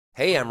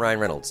Hey, I'm Ryan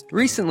Reynolds.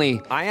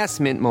 Recently, I asked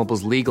Mint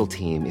Mobile's legal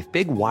team if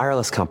big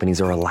wireless companies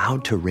are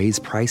allowed to raise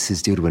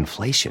prices due to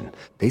inflation.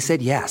 They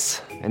said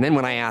yes. And then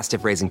when I asked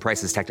if raising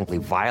prices technically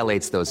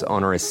violates those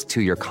onerous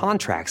two-year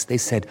contracts, they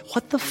said,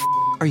 "What the f***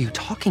 are you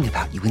talking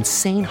about, you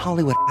insane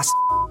Hollywood ass?"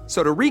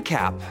 So to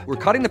recap, we're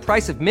cutting the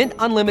price of Mint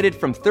Unlimited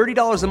from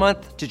 $30 a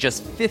month to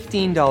just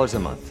 $15 a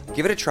month.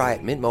 Give it a try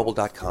at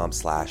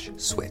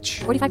mintmobile.com/switch.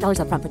 $45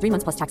 up front for 3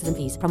 months plus taxes and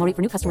fees. Promo rate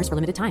for new customers for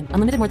limited time.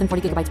 Unlimited more than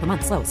 40 gigabytes per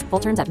month. Slows full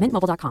terms at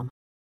mintmobile.com.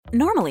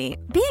 Normally,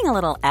 being a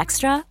little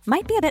extra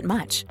might be a bit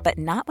much, but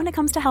not when it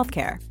comes to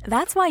healthcare.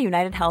 That's why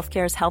United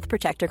Healthcare's Health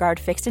Protector Guard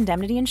fixed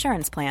indemnity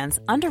insurance plans,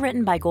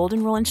 underwritten by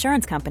Golden Rule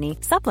Insurance Company,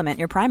 supplement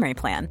your primary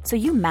plan so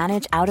you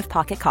manage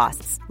out-of-pocket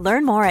costs.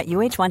 Learn more at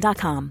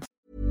uh1.com.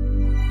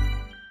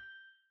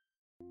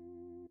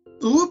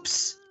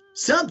 Oops!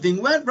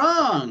 Something went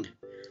wrong!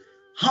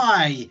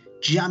 Hi,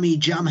 Jammy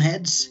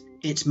Jamheads.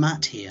 It's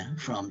Matt here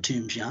from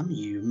Tomb Jam.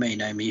 You may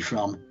know me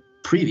from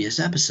previous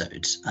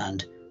episodes,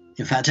 and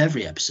in fact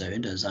every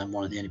episode, as I'm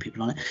one of the only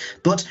people on it.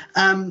 But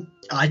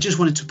I just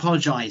wanted to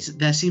apologise.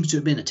 There seems to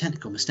have been a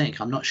technical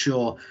mistake. I'm not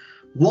sure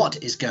what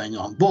is going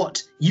on,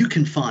 but you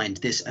can find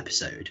this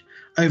episode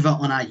over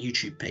on our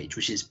YouTube page,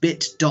 which is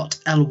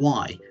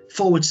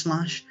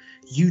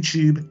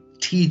bit.ly/YouTube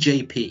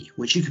TJP,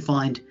 which you can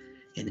find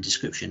in the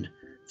description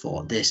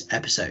for this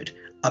episode.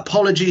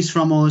 Apologies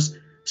from us,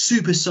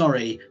 super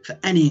sorry for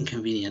any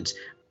inconvenience,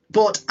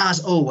 but as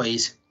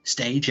always,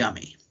 stay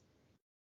jammy.